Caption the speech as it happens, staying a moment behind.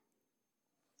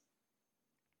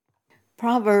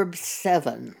Proverbs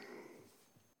 7.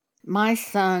 My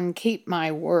son, keep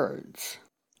my words,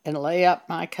 and lay up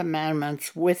my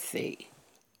commandments with thee.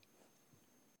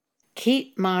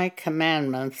 Keep my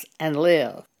commandments and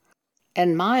live,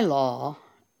 and my law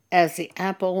as the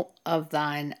apple of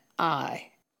thine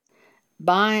eye.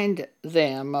 Bind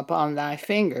them upon thy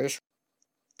fingers,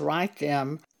 write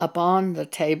them upon the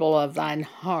table of thine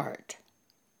heart.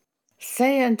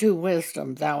 Say unto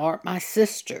wisdom, thou art my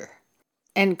sister,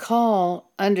 and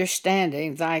call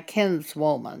understanding thy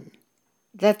kinswoman,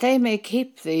 that they may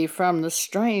keep thee from the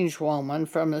strange woman,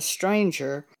 from the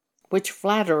stranger, which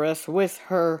flattereth with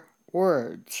her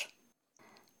words.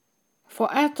 For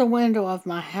at the window of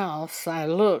my house I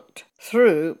looked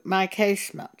through my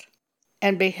casement,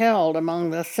 and beheld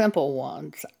among the simple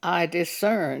ones, I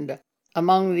discerned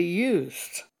among the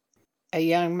youths a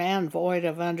young man void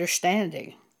of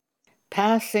understanding,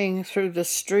 passing through the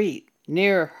street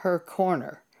near her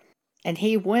corner, and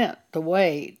he went the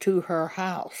way to her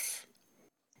house.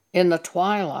 In the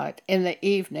twilight, in the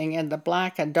evening, in the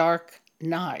black and dark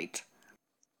night,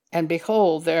 and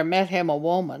behold, there met him a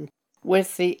woman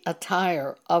with the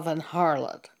attire of an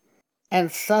harlot,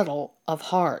 and subtle of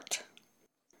heart.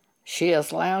 She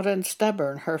is loud and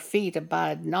stubborn, her feet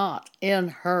abide not in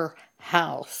her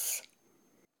house.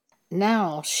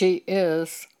 Now she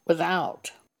is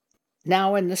without,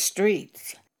 now in the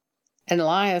streets, and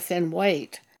lieth in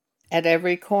wait at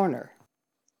every corner.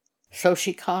 So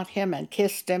she caught him and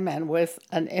kissed him, and with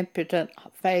an impudent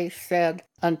face said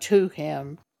unto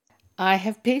him, I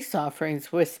have peace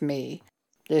offerings with me.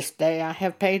 This day I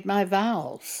have paid my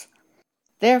vows.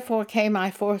 Therefore came I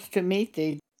forth to meet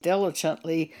thee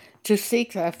diligently, to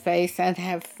seek thy face, and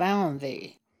have found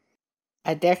thee.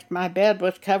 I decked my bed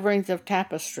with coverings of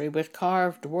tapestry, with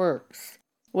carved works,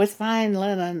 with fine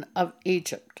linen of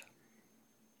Egypt.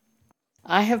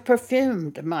 I have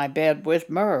perfumed my bed with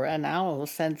myrrh and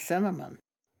aloes and cinnamon.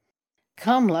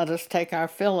 Come, let us take our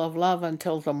fill of love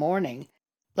until the morning.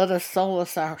 Let us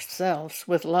solace ourselves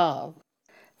with love.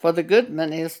 For the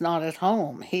goodman is not at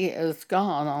home. He is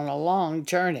gone on a long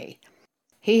journey.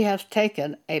 He hath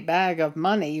taken a bag of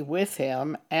money with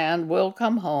him, and will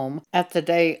come home at the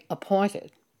day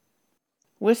appointed.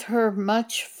 With her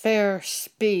much fair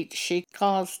speech she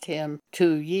caused him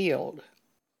to yield.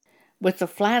 With the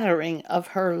flattering of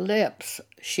her lips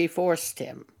she forced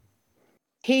him.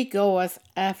 He goeth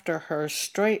after her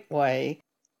straightway,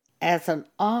 as an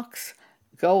ox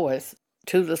goeth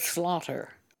to the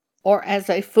slaughter, or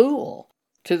as a fool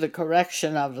to the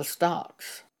correction of the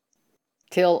stocks,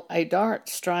 till a dart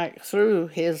strike through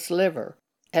his liver,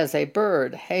 as a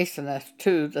bird hasteneth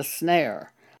to the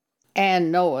snare,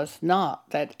 and knoweth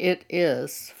not that it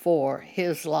is for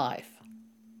his life.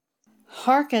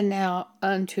 Hearken now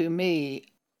unto me,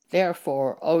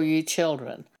 therefore, O ye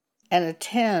children, and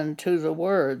attend to the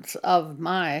words of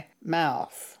my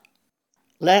mouth.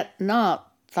 Let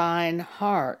not thine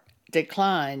heart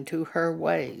decline to her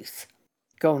ways.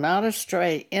 Go not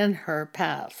astray in her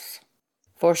paths.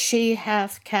 For she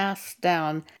hath cast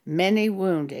down many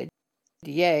wounded,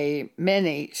 yea,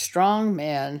 many strong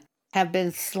men have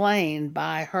been slain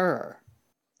by her.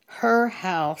 Her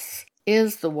house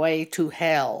is the way to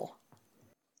hell,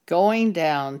 going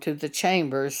down to the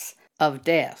chambers of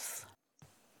death.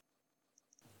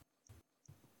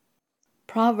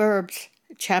 Proverbs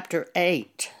chapter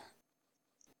 8.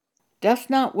 Doth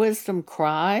not wisdom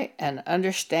cry, and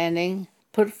understanding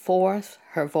put forth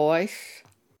her voice?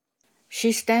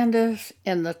 She standeth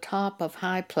in the top of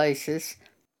high places,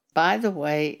 by the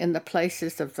way in the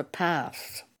places of the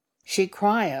paths. She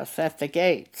crieth at the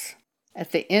gates,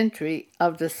 at the entry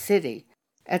of the city,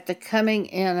 at the coming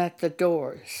in at the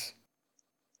doors.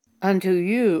 Unto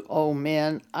you, O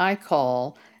men, I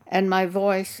call, and my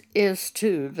voice is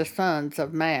to the sons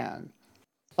of man.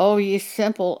 O ye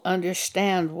simple,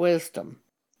 understand wisdom,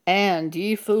 and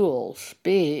ye fools,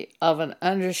 be of an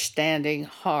understanding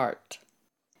heart.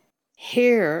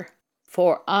 Hear,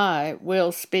 for I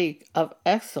will speak of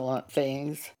excellent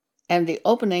things, and the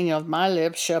opening of my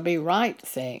lips shall be right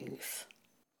things.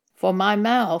 For my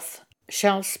mouth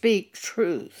shall speak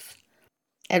truth,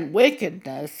 and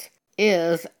wickedness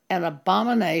is an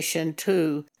abomination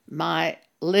to my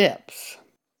lips.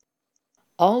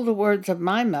 All the words of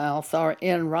my mouth are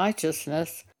in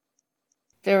righteousness.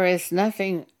 There is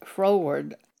nothing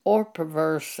froward or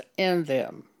perverse in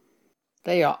them.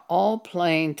 They are all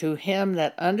plain to him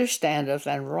that understandeth,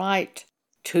 and right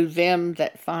to them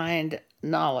that find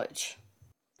knowledge.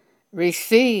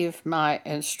 Receive my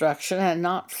instruction, and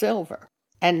not silver,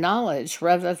 and knowledge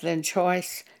rather than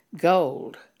choice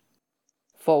gold.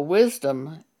 For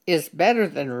wisdom is better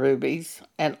than rubies,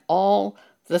 and all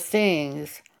the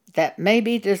things that may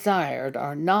be desired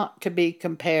are not to be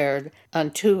compared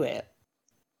unto it.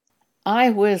 I,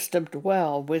 wisdom,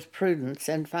 dwell with prudence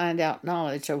and find out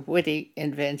knowledge of witty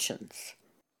inventions.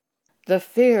 The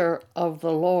fear of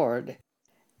the Lord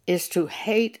is to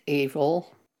hate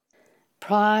evil,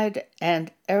 pride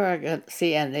and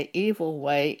arrogancy and the evil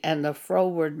way and the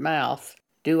froward mouth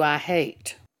do I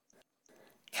hate.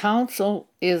 Counsel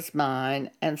is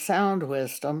mine and sound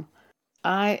wisdom.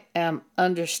 I am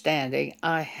understanding,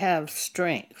 I have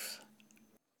strength.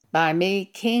 By me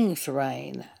kings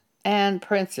reign, and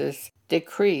princes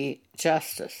decree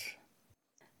justice.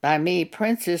 By me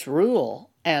princes rule,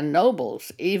 and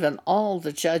nobles, even all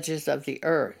the judges of the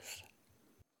earth.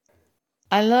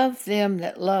 I love them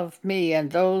that love me,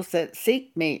 and those that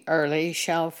seek me early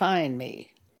shall find me.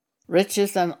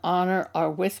 Riches and honor are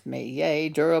with me, yea,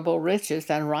 durable riches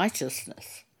and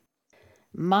righteousness.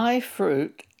 My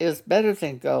fruit is better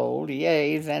than gold,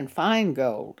 yea, than fine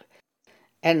gold,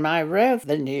 and my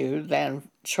revenue than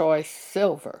choice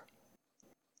silver.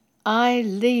 I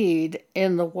lead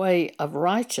in the way of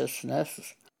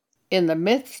righteousness, in the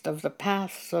midst of the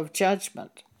paths of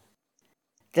judgment,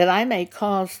 that I may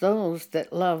cause those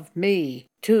that love me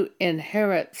to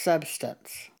inherit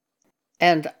substance,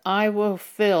 and I will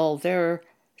fill their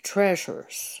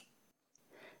treasures.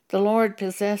 The Lord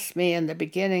possessed me in the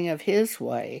beginning of his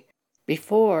way,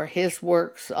 before his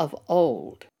works of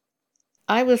old.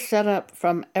 I was set up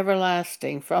from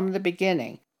everlasting, from the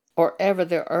beginning, or ever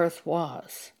the earth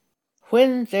was.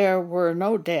 When there were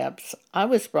no depths, I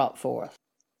was brought forth.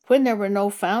 When there were no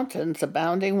fountains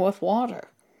abounding with water.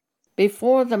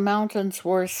 Before the mountains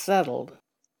were settled,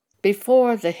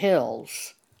 before the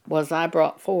hills was I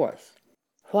brought forth.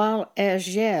 While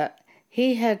as yet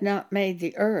he had not made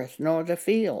the earth, nor the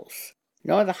fields,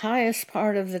 nor the highest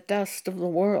part of the dust of the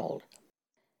world.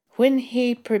 When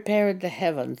he prepared the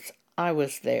heavens, I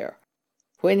was there.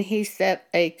 When he set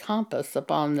a compass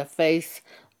upon the face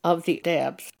of the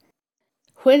depths,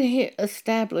 when he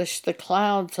established the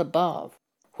clouds above,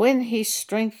 when he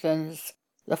strengthens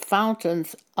the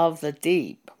fountains of the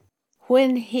deep,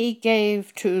 when he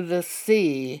gave to the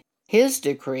sea his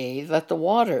decree that the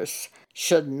waters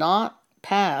should not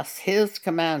pass his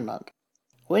commandment,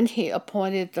 when he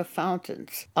appointed the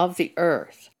fountains of the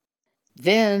earth,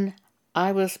 then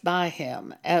I was by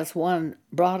him as one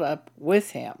brought up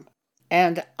with him,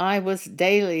 and I was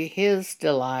daily his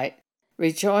delight,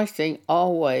 rejoicing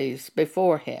always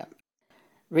before him,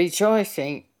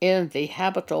 rejoicing in the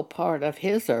habitable part of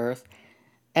his earth,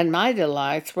 and my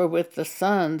delights were with the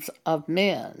sons of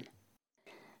men.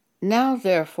 Now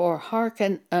therefore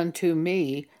hearken unto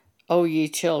me, O ye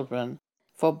children,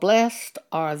 for blessed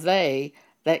are they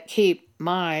that keep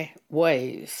my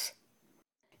ways.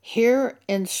 Hear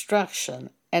instruction,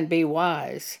 and be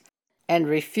wise, and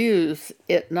refuse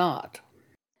it not.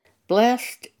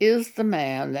 Blessed is the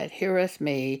man that heareth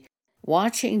me,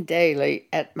 watching daily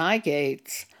at my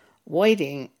gates,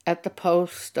 waiting at the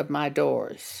post of my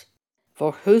doors.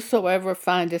 For whosoever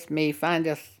findeth me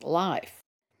findeth life,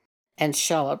 and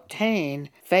shall obtain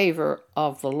favor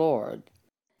of the Lord.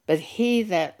 But he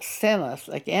that sinneth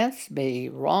against me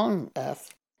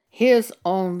wrongeth his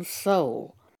own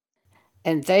soul,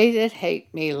 and they that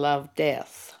hate me love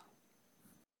death.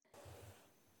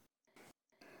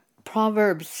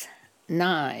 Proverbs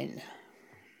 9.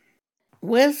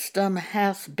 Wisdom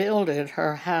hath builded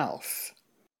her house.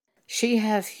 She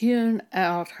hath hewn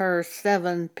out her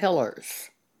 7 pillars.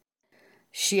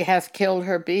 She hath killed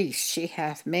her beasts, she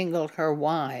hath mingled her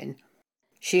wine.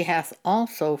 She hath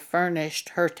also furnished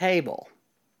her table.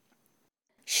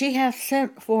 She hath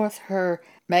sent forth her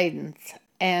maidens,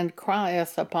 and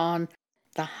crieth upon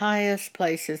the highest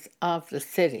places of the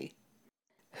city.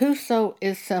 Whoso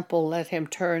is simple, let him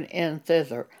turn in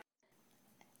thither.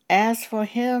 As for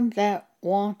him that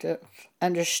wanteth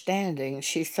understanding,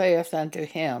 she saith unto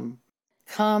him,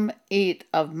 Come, eat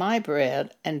of my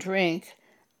bread, and drink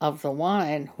of the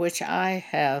wine which I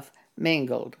have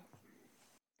mingled.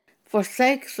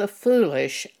 Forsake the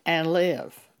foolish, and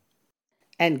live,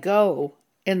 and go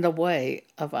in the way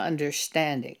of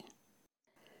understanding.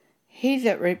 He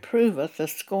that reproveth a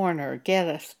scorner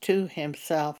getteth to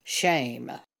himself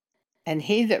shame, and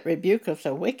he that rebuketh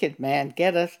a wicked man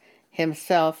getteth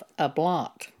himself a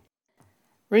blot.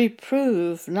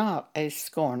 Reprove not a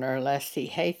scorner, lest he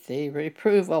hate thee.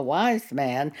 Reprove a wise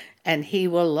man, and he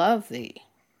will love thee.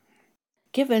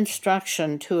 Give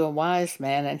instruction to a wise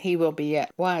man, and he will be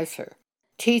yet wiser.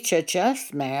 Teach a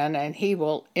just man, and he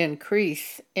will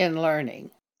increase in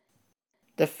learning.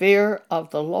 The fear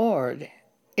of the Lord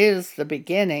is the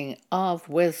beginning of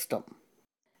wisdom,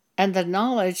 and the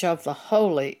knowledge of the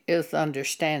holy is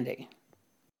understanding.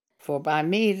 For by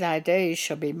me thy days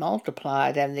shall be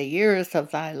multiplied, and the years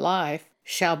of thy life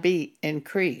shall be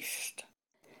increased.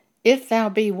 If thou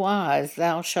be wise,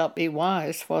 thou shalt be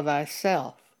wise for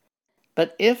thyself.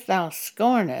 But if thou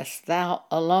scornest, thou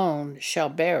alone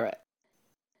shalt bear it.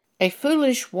 A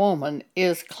foolish woman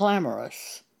is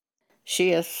clamorous.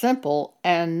 She is simple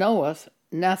and knoweth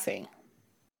nothing.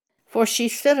 For she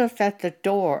sitteth at the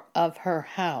door of her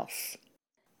house,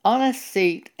 on a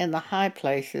seat in the high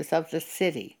places of the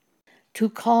city, to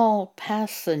call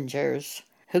passengers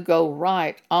who go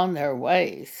right on their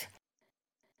ways.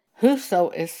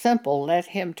 Whoso is simple, let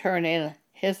him turn in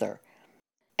hither.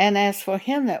 And as for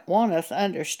him that wanteth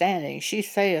understanding, she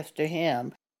saith to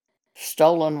him,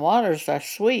 Stolen waters are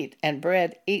sweet, and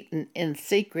bread eaten in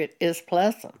secret is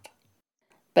pleasant.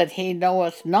 But he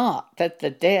knoweth not that the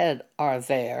dead are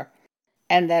there,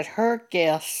 and that her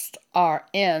guests are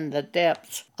in the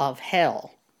depths of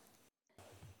hell.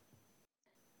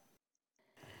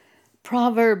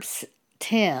 Proverbs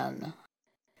 10.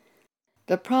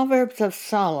 The Proverbs of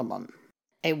Solomon.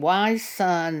 A wise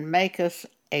son maketh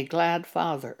a glad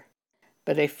father,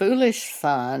 but a foolish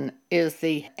son is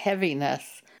the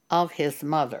heaviness of his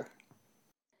mother.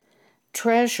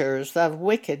 Treasures of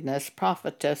wickedness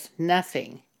profiteth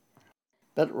nothing,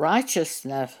 but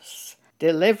righteousness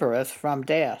delivereth from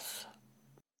death.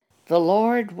 The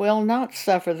Lord will not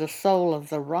suffer the soul of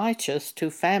the righteous to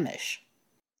famish,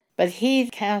 but he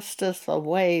casteth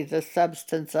away the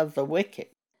substance of the wicked.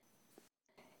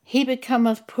 He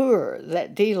becometh poor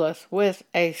that dealeth with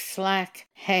a slack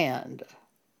hand,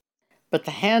 but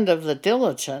the hand of the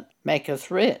diligent maketh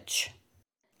rich.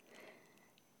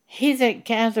 He that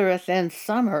gathereth in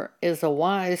summer is a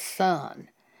wise son,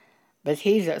 but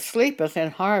he that sleepeth in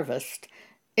harvest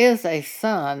is a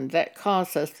son that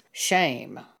causeth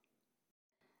shame.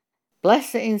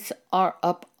 Blessings are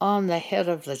upon the head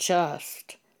of the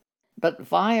just, but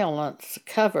violence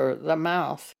cover the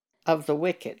mouth of the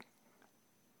wicked.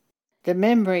 The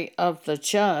memory of the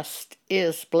just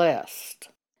is blessed,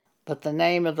 but the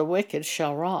name of the wicked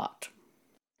shall rot.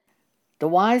 The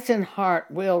wise in heart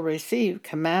will receive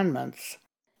commandments,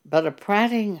 but a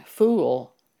prating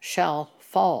fool shall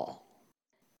fall.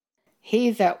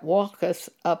 He that walketh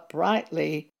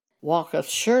uprightly walketh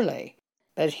surely,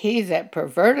 but he that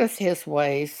perverteth his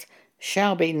ways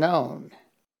shall be known.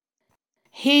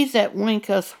 He that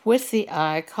winketh with the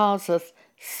eye causeth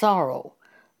sorrow,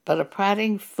 but a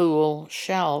prating fool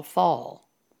shall fall.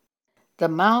 The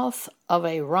mouth of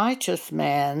a righteous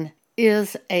man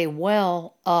is a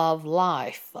well of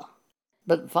life,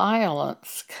 but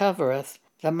violence covereth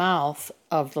the mouth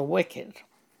of the wicked.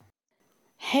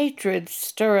 Hatred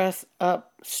stirreth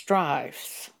up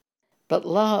strifes, but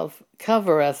love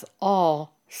covereth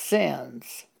all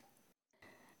sins.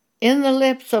 In the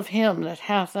lips of him that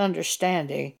hath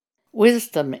understanding,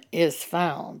 wisdom is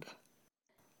found,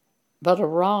 but a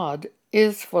rod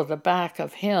is for the back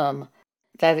of him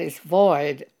that is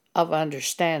void of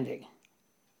understanding.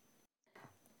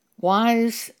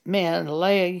 Wise men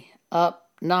lay up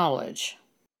knowledge,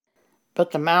 but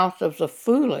the mouth of the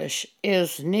foolish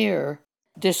is near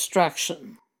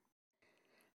destruction.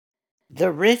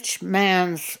 The rich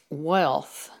man's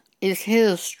wealth is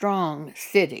his strong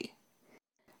city.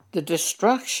 The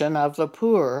destruction of the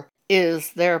poor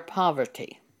is their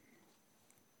poverty.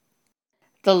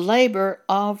 The labor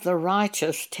of the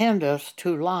righteous tendeth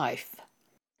to life,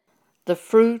 the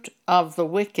fruit of the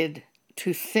wicked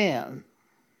to sin.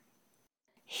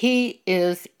 He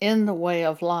is in the way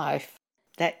of life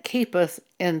that keepeth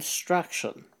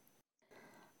instruction,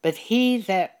 but he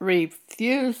that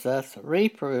refuseth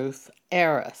reproof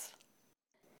erreth.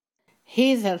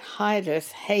 He that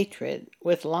hideth hatred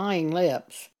with lying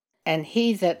lips, and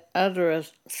he that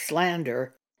uttereth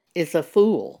slander, is a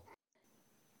fool.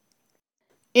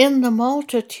 In the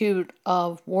multitude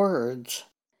of words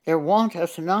there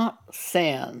wanteth not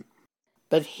sin,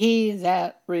 but he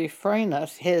that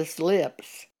refraineth his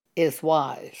lips is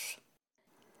wise.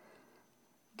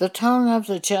 The tongue of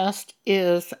the just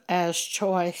is as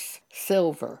choice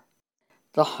silver.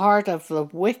 The heart of the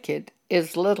wicked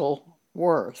is little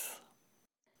worth.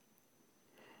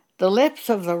 The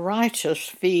lips of the righteous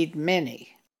feed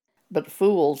many, but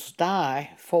fools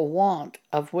die for want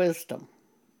of wisdom.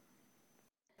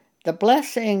 The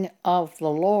blessing of the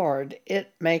Lord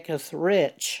it maketh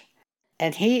rich,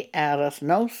 and he addeth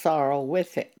no sorrow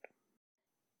with it.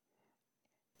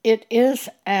 It is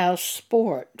as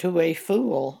sport to a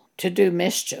fool to do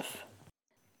mischief,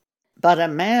 but a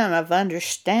man of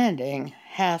understanding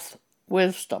hath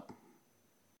wisdom.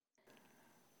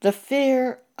 The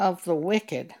fear of the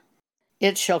wicked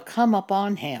it shall come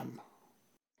upon him,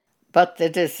 but the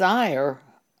desire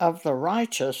of the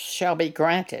righteous shall be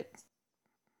granted.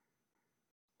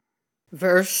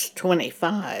 Verse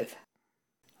 25.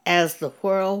 As the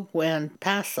whirlwind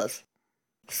passeth,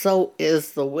 so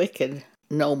is the wicked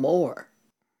no more,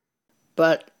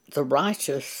 but the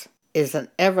righteous is an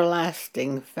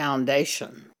everlasting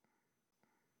foundation.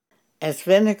 As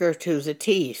vinegar to the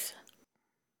teeth,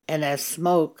 and as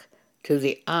smoke to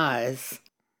the eyes,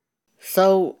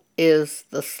 so is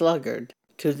the sluggard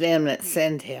to them that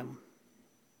send him.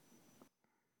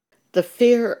 The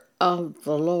fear of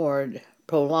the Lord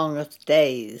prolongeth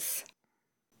days,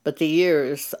 but the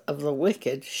years of the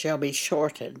wicked shall be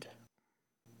shortened.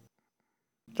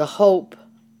 The hope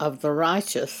of the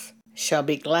righteous shall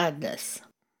be gladness,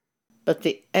 but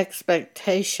the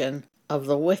expectation of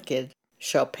the wicked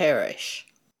shall perish.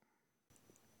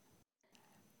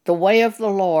 The way of the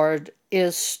Lord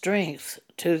is strength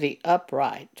to the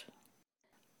upright,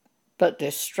 but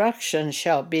destruction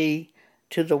shall be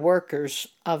to the workers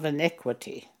of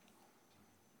iniquity.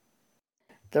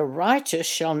 The righteous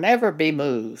shall never be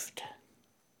moved,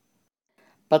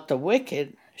 but the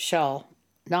wicked shall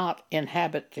not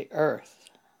inhabit the earth.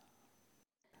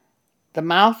 The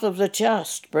mouth of the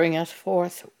just bringeth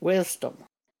forth wisdom,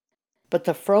 but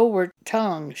the froward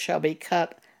tongue shall be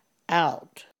cut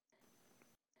out.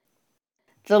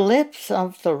 The lips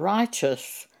of the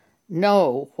righteous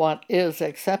know what is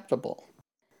acceptable,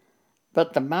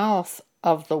 but the mouth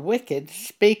of the wicked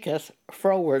speaketh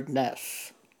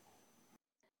frowardness.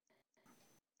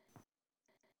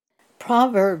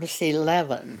 Proverbs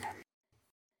 11.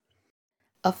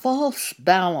 A false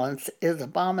balance is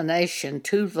abomination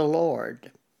to the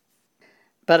Lord,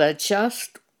 but a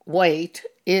just weight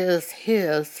is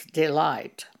his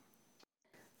delight.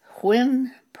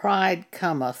 When pride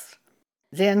cometh,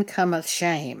 then cometh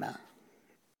shame,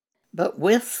 but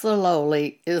with the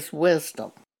lowly is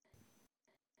wisdom.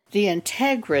 The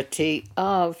integrity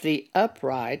of the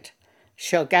upright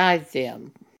shall guide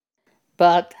them,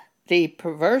 but the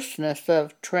perverseness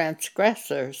of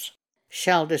transgressors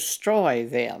shall destroy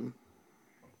them.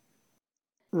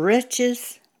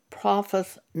 Riches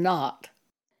profiteth not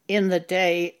in the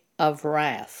day of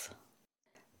wrath,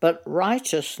 but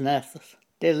righteousness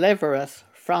delivereth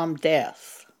from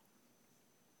death.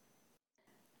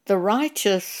 The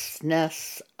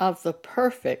righteousness of the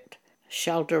perfect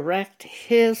shall direct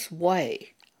his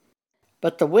way,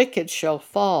 but the wicked shall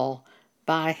fall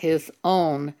by his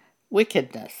own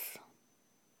wickedness.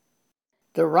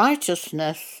 The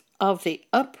righteousness of the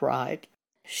upright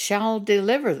shall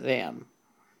deliver them,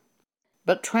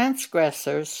 but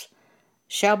transgressors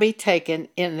shall be taken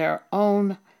in their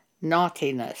own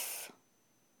naughtiness.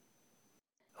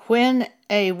 When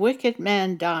a wicked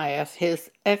man dieth,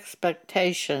 his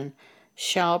expectation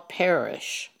shall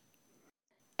perish,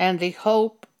 and the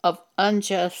hope of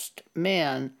unjust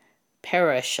men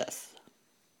perisheth.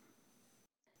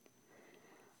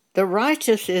 The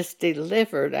righteous is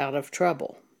delivered out of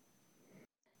trouble,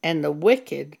 and the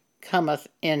wicked cometh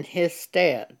in his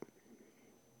stead.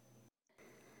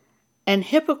 An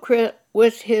hypocrite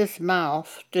with his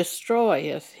mouth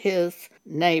destroyeth his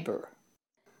neighbor,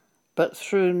 but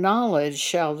through knowledge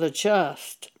shall the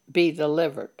just be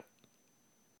delivered.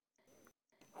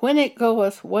 When it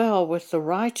goeth well with the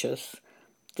righteous,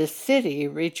 the city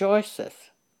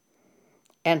rejoiceth,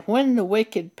 and when the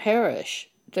wicked perish,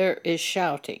 there is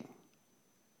shouting.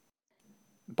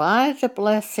 By the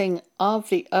blessing of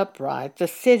the upright the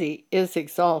city is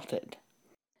exalted,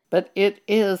 but it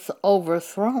is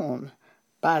overthrown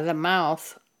by the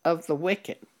mouth of the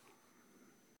wicked.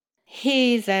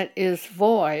 He that is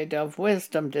void of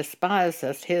wisdom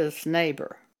despiseth his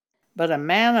neighbor, but a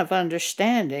man of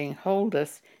understanding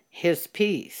holdeth his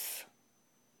peace.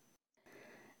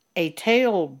 A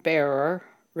talebearer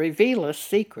revealeth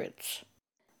secrets,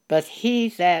 but he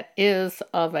that is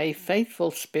of a faithful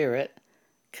spirit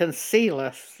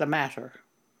concealeth the matter.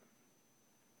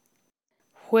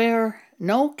 Where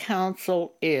no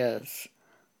counsel is,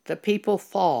 the people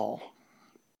fall,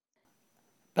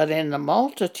 but in the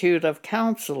multitude of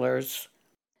counselors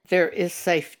there is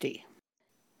safety.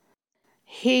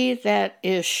 He that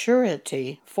is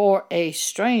surety for a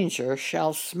stranger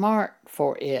shall smart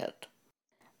for it,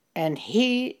 and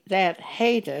he that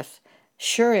hateth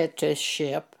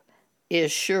suretyship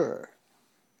is sure.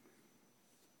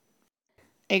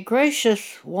 A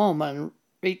gracious woman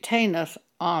retaineth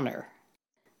honor,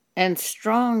 and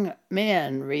strong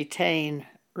men retain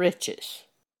riches.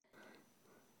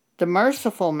 The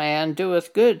merciful man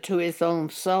doeth good to his own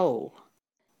soul,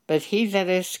 but he that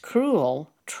is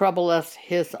cruel troubleth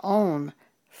his own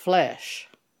flesh.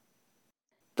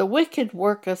 The wicked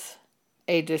worketh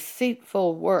a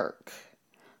deceitful work,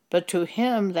 but to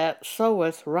him that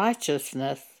soweth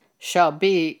righteousness shall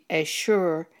be a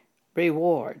sure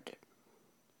reward.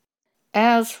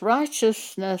 As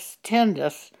righteousness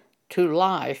tendeth to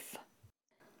life,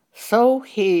 so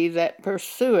he that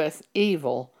pursueth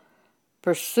evil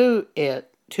pursue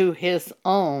it to his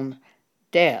own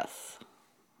death.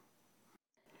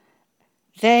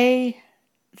 They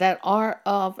that are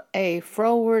of a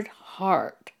froward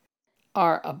heart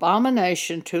are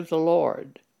abomination to the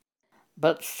Lord,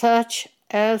 but such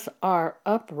as are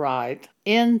upright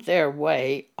in their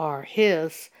way are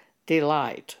his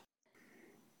delight.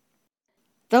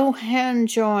 Though hand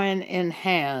join in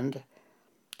hand,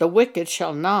 the wicked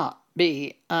shall not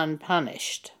be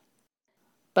unpunished,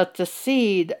 but the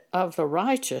seed of the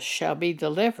righteous shall be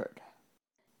delivered.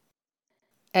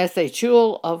 As a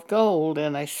jewel of gold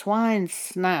in a swine's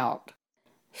snout,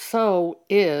 so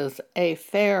is a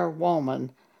fair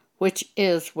woman which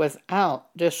is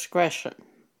without discretion.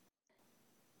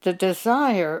 The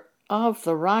desire of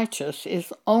the righteous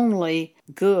is only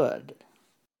good,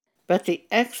 but the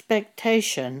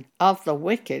expectation of the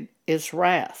wicked is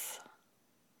wrath.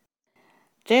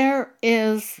 There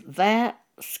is that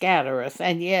scattereth,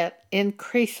 and yet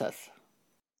increaseth,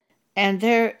 and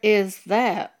there is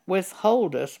that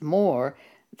withholdeth more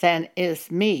than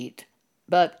is meet,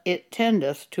 but it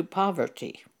tendeth to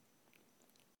poverty.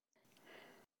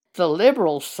 The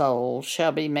liberal soul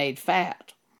shall be made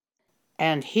fat,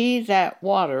 and he that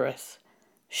watereth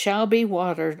shall be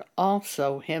watered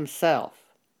also himself.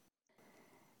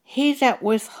 He that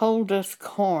withholdeth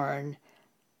corn,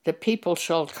 the people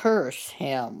shall curse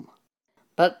him,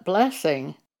 but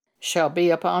blessing shall be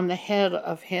upon the head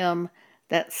of him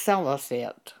that selleth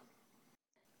it.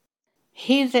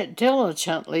 He that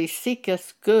diligently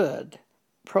seeketh good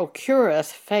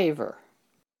procureth favor,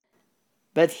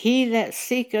 but he that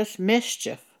seeketh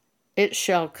mischief, it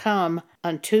shall come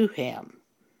unto him.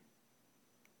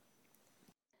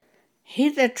 He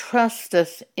that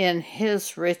trusteth in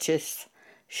his riches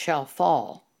shall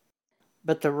fall,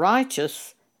 but the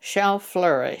righteous shall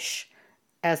flourish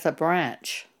as a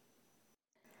branch.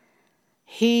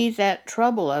 He that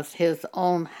troubleth his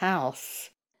own house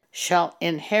shall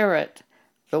inherit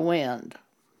the wind,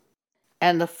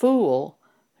 and the fool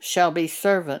shall be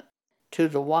servant to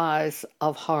the wise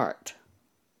of heart.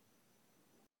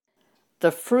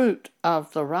 The fruit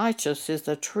of the righteous is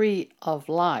the tree of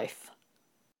life,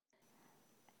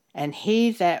 and he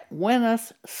that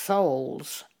winneth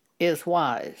souls is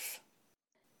wise.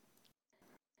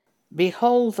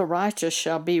 Behold, the righteous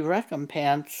shall be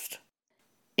recompensed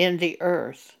in the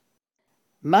earth,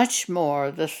 much more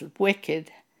the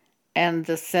wicked and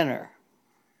the sinner.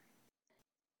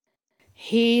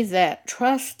 He that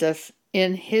trusteth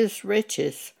in his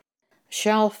riches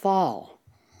shall fall,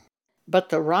 but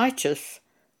the righteous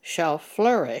shall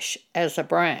flourish as a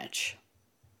branch.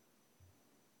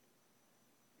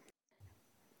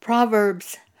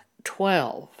 Proverbs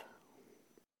 12.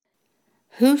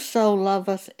 Whoso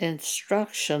loveth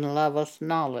instruction loveth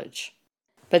knowledge,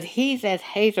 but he that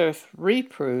hateth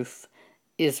reproof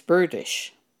is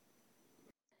brutish.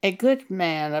 A good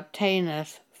man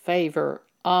obtaineth favor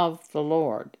of the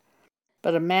Lord,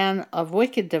 but a man of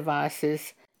wicked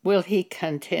devices will he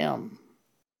contemn.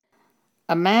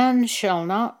 A man shall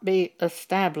not be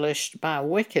established by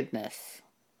wickedness,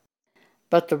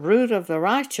 but the root of the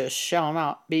righteous shall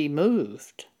not be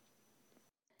moved.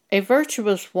 A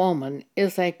virtuous woman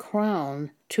is a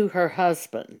crown to her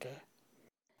husband,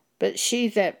 but she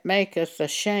that maketh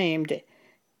ashamed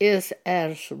is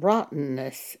as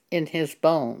rottenness in his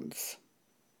bones.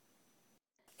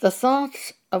 The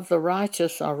thoughts of the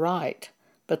righteous are right,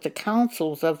 but the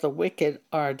counsels of the wicked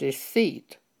are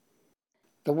deceit.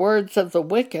 The words of the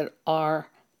wicked are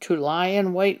to lie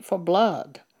in wait for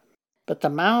blood, but the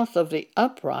mouth of the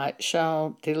upright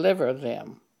shall deliver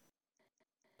them.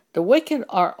 The wicked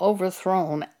are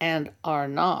overthrown and are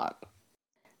not,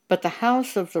 but the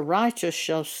house of the righteous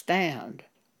shall stand.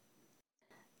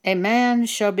 A man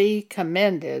shall be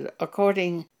commended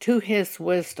according to his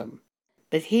wisdom,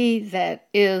 but he that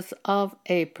is of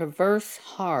a perverse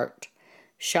heart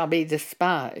shall be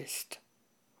despised.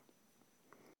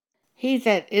 He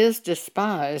that is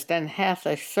despised and hath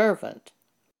a servant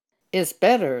is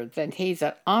better than he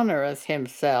that honoureth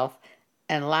himself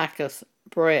and lacketh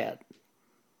bread.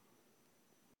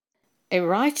 A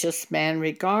righteous man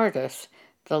regardeth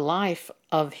the life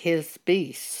of his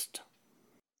beast,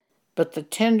 but the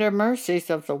tender mercies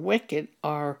of the wicked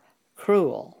are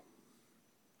cruel.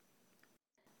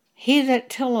 He that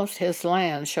tilleth his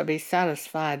land shall be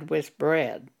satisfied with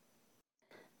bread,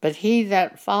 But he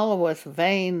that followeth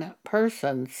vain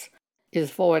persons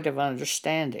is void of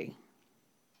understanding.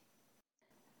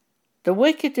 The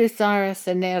wicked desireth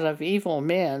the net of evil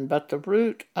men, but the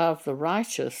root of the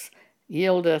righteous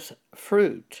yieldeth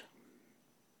fruit.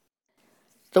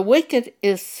 The wicked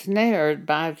is snared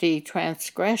by the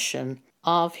transgression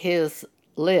of his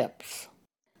lips,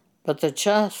 but the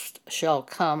just shall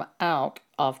come out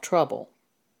of trouble.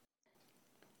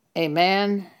 A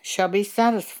man shall be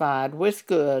satisfied with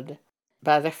good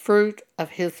by the fruit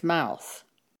of his mouth,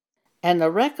 and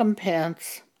the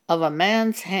recompense of a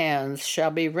man's hands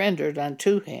shall be rendered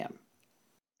unto him.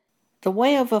 The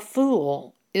way of a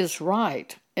fool is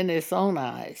right in his own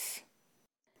eyes,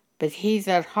 but he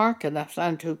that hearkeneth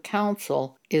unto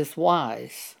counsel is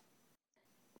wise.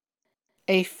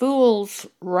 A fool's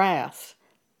wrath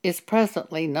is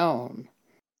presently known,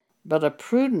 but a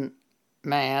prudent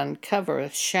man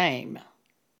covereth shame.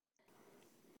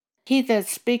 He that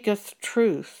speaketh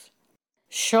truth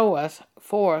showeth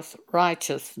forth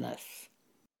righteousness,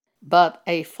 but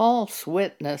a false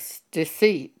witness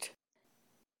deceit.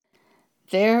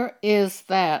 There is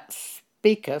that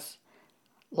speaketh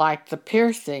like the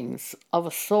piercings of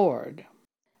a sword,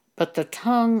 but the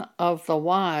tongue of the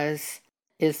wise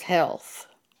is health.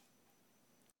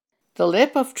 The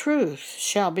lip of truth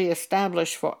shall be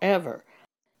established forever,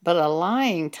 but a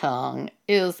lying tongue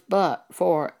is but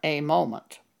for a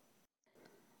moment.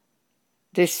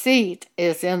 Deceit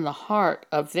is in the heart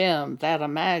of them that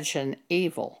imagine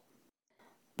evil,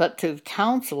 but to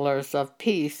counselors of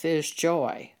peace is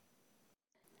joy.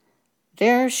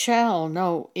 There shall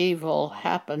no evil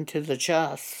happen to the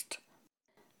just,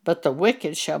 but the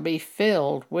wicked shall be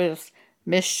filled with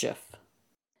mischief.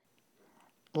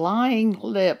 Lying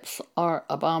lips are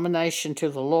abomination to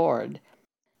the Lord,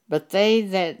 but they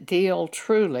that deal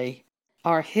truly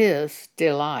are his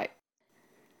delight.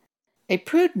 A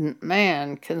prudent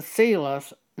man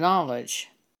concealeth knowledge,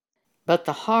 but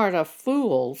the heart of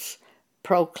fools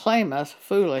proclaimeth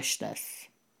foolishness.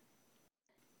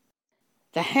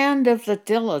 The hand of the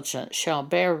diligent shall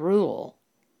bear rule,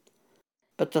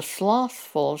 but the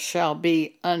slothful shall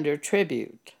be under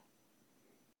tribute.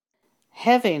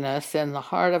 Heaviness in the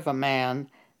heart of a man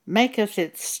maketh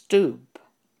it stoop,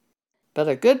 but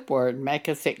a good word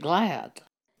maketh it glad.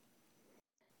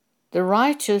 The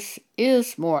righteous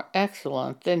is more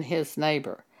excellent than his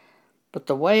neighbor, but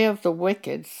the way of the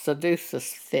wicked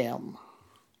seduceth them.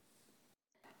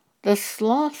 The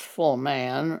slothful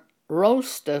man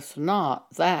roasteth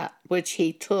not that which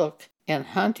he took in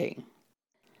hunting,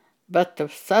 but the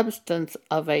substance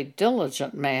of a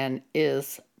diligent man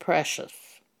is precious.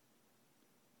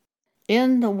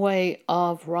 In the way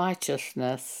of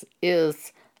righteousness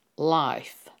is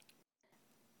life,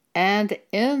 and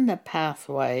in the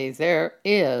pathway there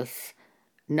is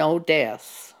no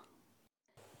death.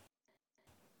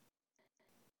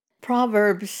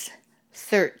 Proverbs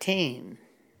 13.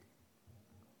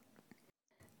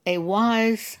 A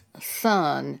wise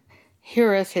son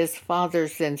heareth his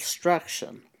father's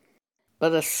instruction,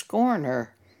 but a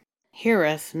scorner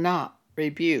heareth not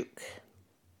rebuke.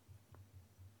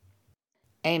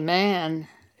 A man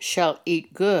shall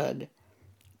eat good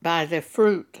by the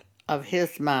fruit of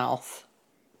his mouth,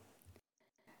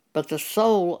 but the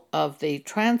soul of the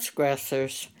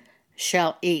transgressors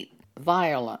shall eat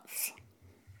violence.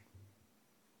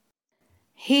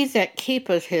 He that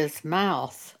keepeth his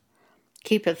mouth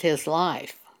keepeth his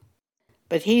life,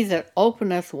 but he that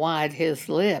openeth wide his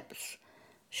lips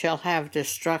shall have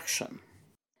destruction.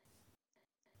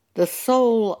 The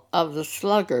soul of the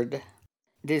sluggard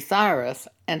desireth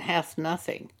and hath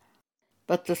nothing,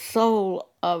 but the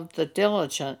soul of the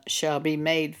diligent shall be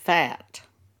made fat.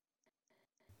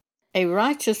 A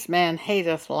righteous man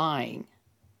hateth lying,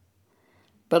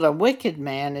 but a wicked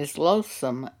man is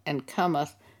loathsome and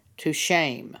cometh to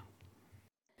shame.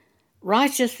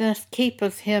 Righteousness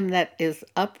keepeth him that is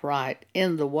upright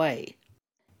in the way,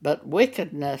 but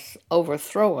wickedness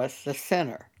overthroweth the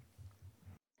sinner.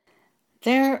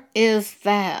 There is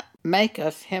that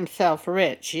maketh himself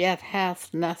rich, yet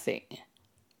hath nothing.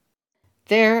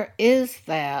 There is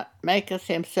that maketh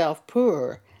himself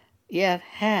poor, yet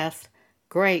hath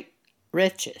great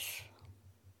riches.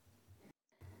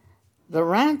 The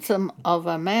ransom of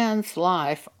a man's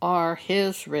life are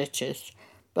his riches,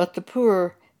 but the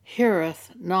poor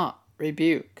heareth not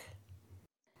rebuke.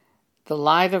 The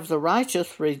light of the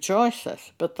righteous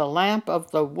rejoiceth, but the lamp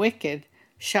of the wicked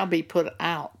shall be put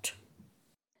out.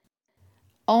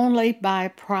 Only by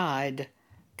pride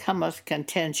cometh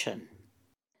contention,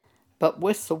 but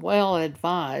with the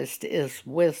well-advised is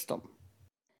wisdom.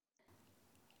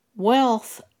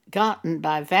 Wealth gotten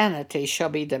by vanity shall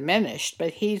be diminished,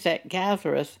 but he that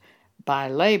gathereth by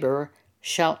labor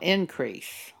shall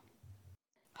increase.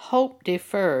 Hope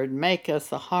deferred maketh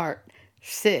the heart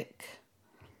sick,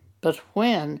 but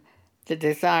when the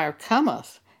desire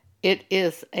cometh, it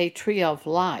is a tree of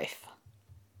life.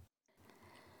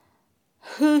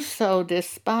 Whoso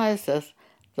despiseth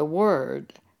the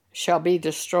word shall be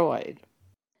destroyed,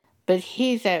 but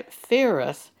he that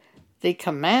feareth the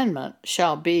commandment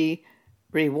shall be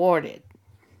rewarded.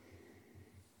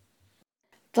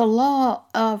 The law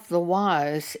of the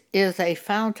wise is a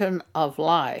fountain of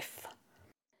life,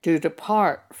 to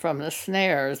depart from the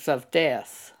snares of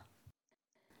death.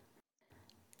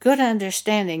 Good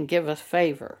understanding giveth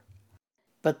favor,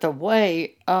 but the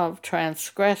way of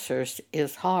transgressors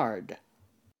is hard.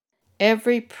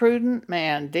 Every prudent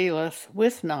man dealeth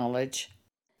with knowledge,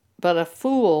 but a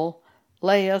fool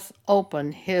layeth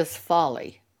open his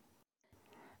folly.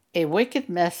 A wicked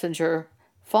messenger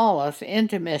falleth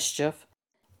into mischief,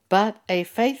 but a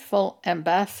faithful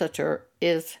ambassador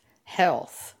is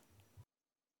health.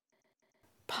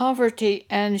 Poverty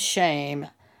and shame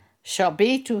shall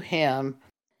be to him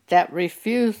that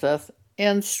refuseth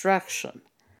instruction,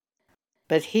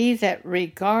 but he that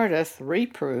regardeth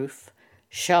reproof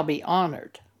shall be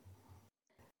honored.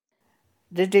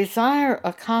 The desire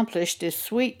accomplished is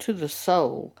sweet to the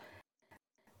soul,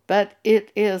 but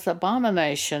it is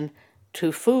abomination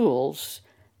to fools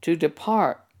to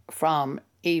depart from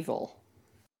evil.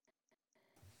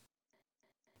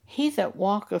 He that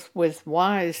walketh with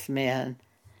wise men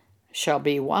shall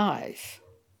be wise,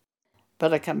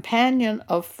 but a companion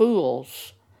of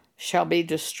fools shall be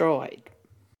destroyed.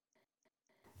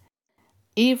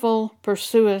 Evil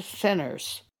pursueth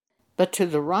sinners, but to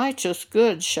the righteous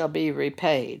good shall be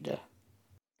repaid.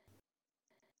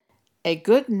 A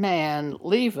good man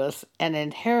leaveth an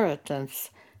inheritance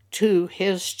to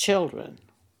his children,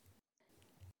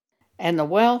 and the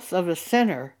wealth of a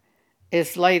sinner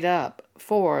is laid up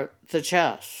for the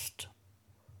just.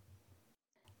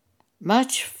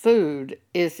 Much food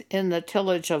is in the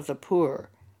tillage of the poor,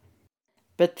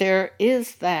 but there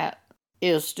is that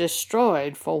is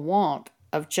destroyed for want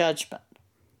of judgment.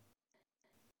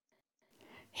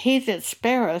 He that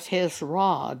spareth his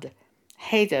rod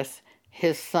hateth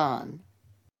his son,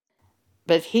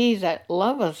 but he that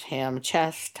loveth him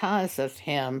chastiseth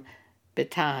him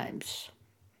betimes.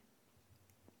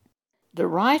 The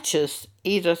righteous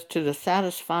eateth to the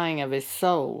satisfying of his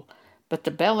soul, but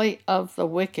the belly of the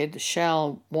wicked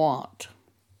shall want.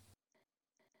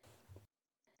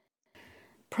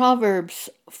 Proverbs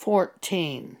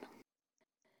 14.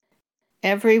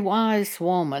 Every wise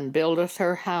woman buildeth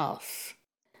her house,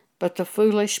 but the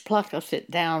foolish plucketh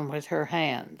it down with her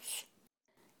hands.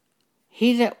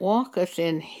 He that walketh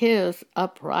in his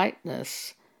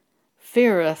uprightness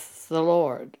feareth the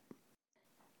Lord,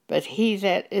 but he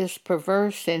that is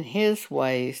perverse in his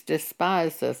ways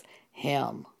despiseth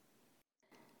him.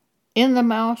 In the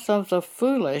mouth of the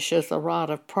foolish is a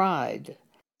rod of pride,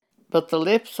 but the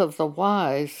lips of the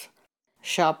wise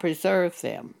shall preserve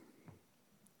them.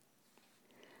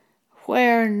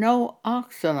 Where no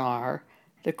oxen are,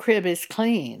 the crib is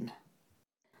clean,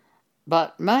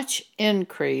 but much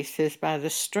increase is by the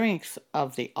strength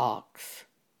of the ox.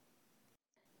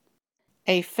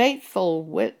 A faithful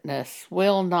witness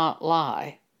will not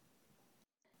lie,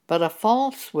 but a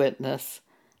false witness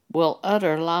will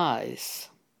utter lies.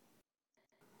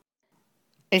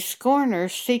 A scorner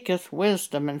seeketh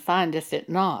wisdom and findeth it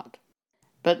not,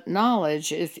 but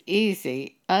knowledge is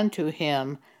easy unto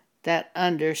him that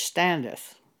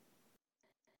understandeth.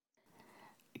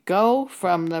 Go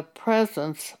from the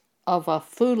presence of a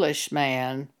foolish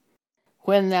man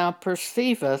when thou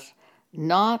perceivest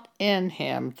not in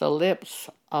him the lips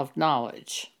of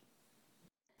knowledge.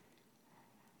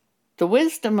 The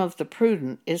wisdom of the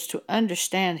prudent is to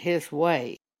understand his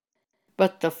way,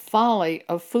 but the folly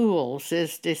of fools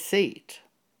is deceit.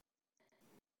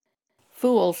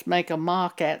 Fools make a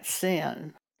mock at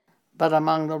sin, but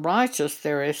among the righteous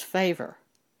there is favor.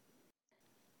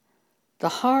 The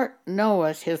heart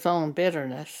knoweth his own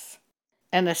bitterness,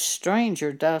 and a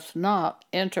stranger doth not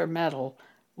intermeddle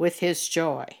with his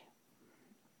joy.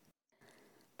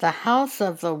 The house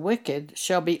of the wicked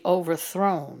shall be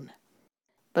overthrown,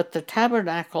 but the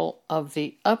tabernacle of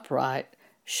the upright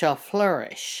shall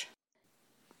flourish.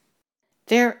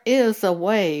 There is a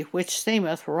way which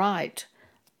seemeth right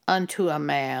unto a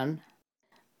man,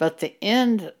 but the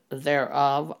end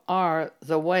thereof are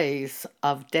the ways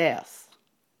of death.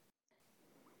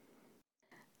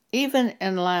 Even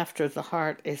in laughter the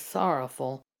heart is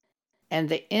sorrowful, and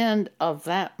the end of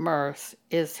that mirth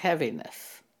is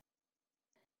heaviness.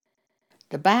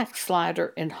 The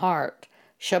backslider in heart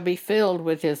shall be filled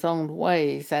with his own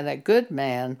ways, and a good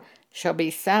man shall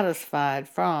be satisfied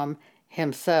from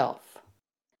himself.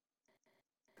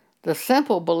 The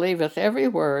simple believeth every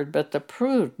word, but the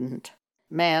prudent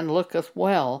man looketh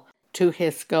well to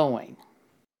his going.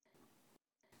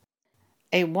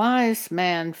 A wise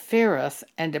man feareth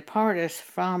and departeth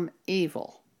from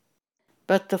evil,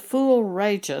 but the fool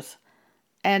rageth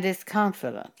and is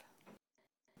confident.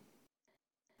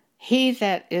 He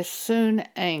that is soon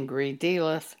angry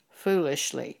dealeth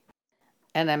foolishly,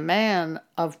 and a man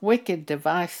of wicked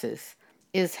devices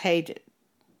is hated.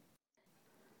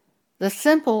 The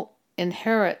simple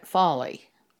inherit folly,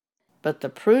 but the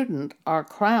prudent are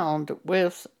crowned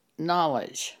with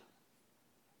knowledge.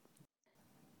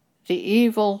 The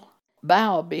evil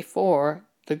bow before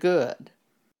the good,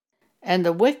 and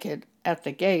the wicked at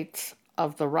the gates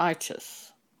of the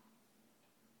righteous.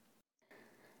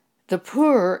 The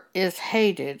poor is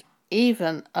hated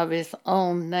even of his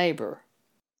own neighbor,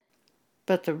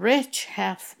 but the rich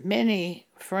hath many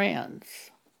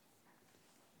friends.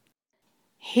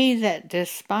 He that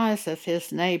despiseth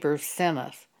his neighbor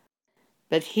sinneth,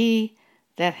 but he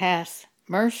that hath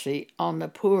mercy on the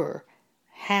poor,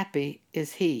 happy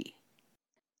is he.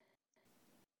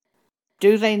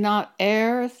 Do they not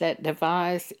err that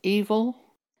devise evil?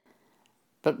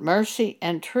 But mercy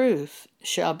and truth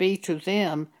shall be to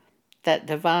them that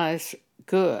devise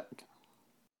good.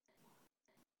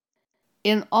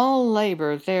 In all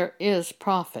labor there is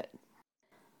profit,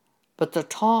 but the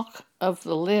talk of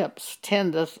the lips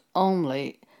tendeth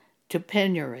only to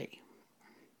penury.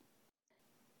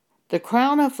 The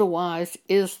crown of the wise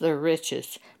is their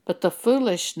riches, but the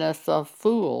foolishness of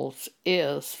fools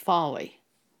is folly.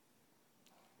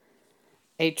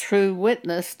 A true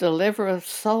witness delivereth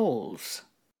souls,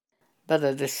 but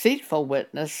a deceitful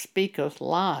witness speaketh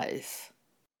lies.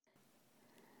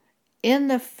 In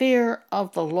the fear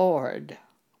of the Lord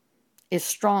is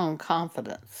strong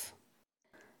confidence,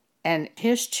 and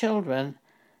his children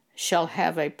shall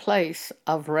have a place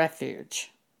of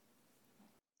refuge.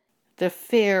 The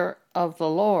fear of the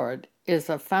Lord is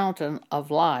a fountain of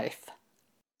life,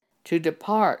 to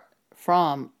depart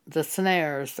from the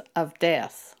snares of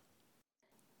death.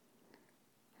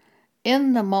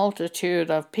 In the multitude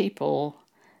of people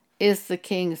is the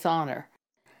king's honor,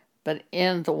 but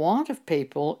in the want of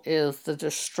people is the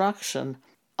destruction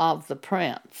of the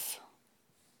prince.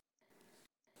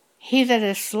 He that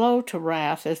is slow to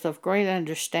wrath is of great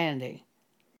understanding,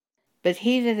 but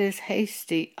he that is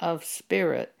hasty of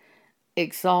spirit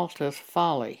exalteth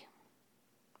folly.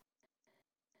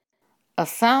 A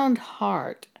sound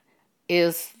heart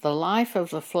is the life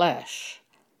of the flesh,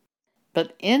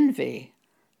 but envy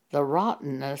the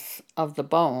rottenness of the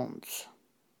bones.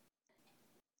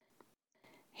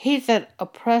 He that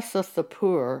oppresseth the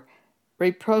poor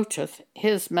reproacheth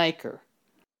his Maker,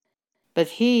 but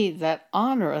he that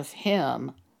honoureth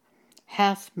him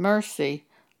hath mercy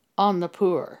on the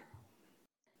poor.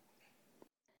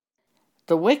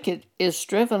 The wicked is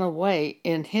driven away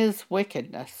in his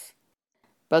wickedness,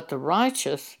 but the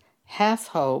righteous hath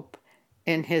hope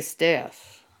in his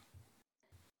death.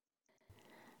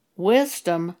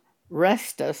 Wisdom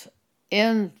resteth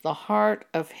in the heart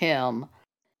of him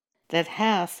that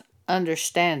hath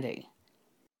understanding,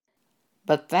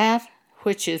 but that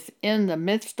which is in the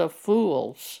midst of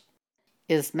fools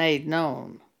is made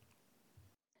known.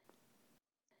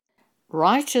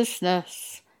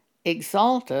 Righteousness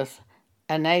exalteth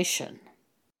a nation,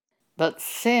 but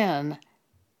sin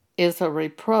is a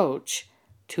reproach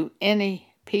to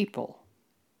any people.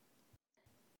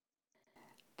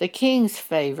 The king's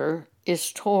favor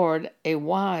is toward a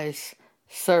wise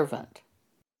servant,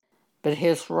 but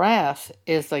his wrath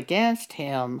is against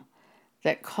him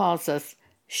that causeth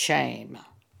shame.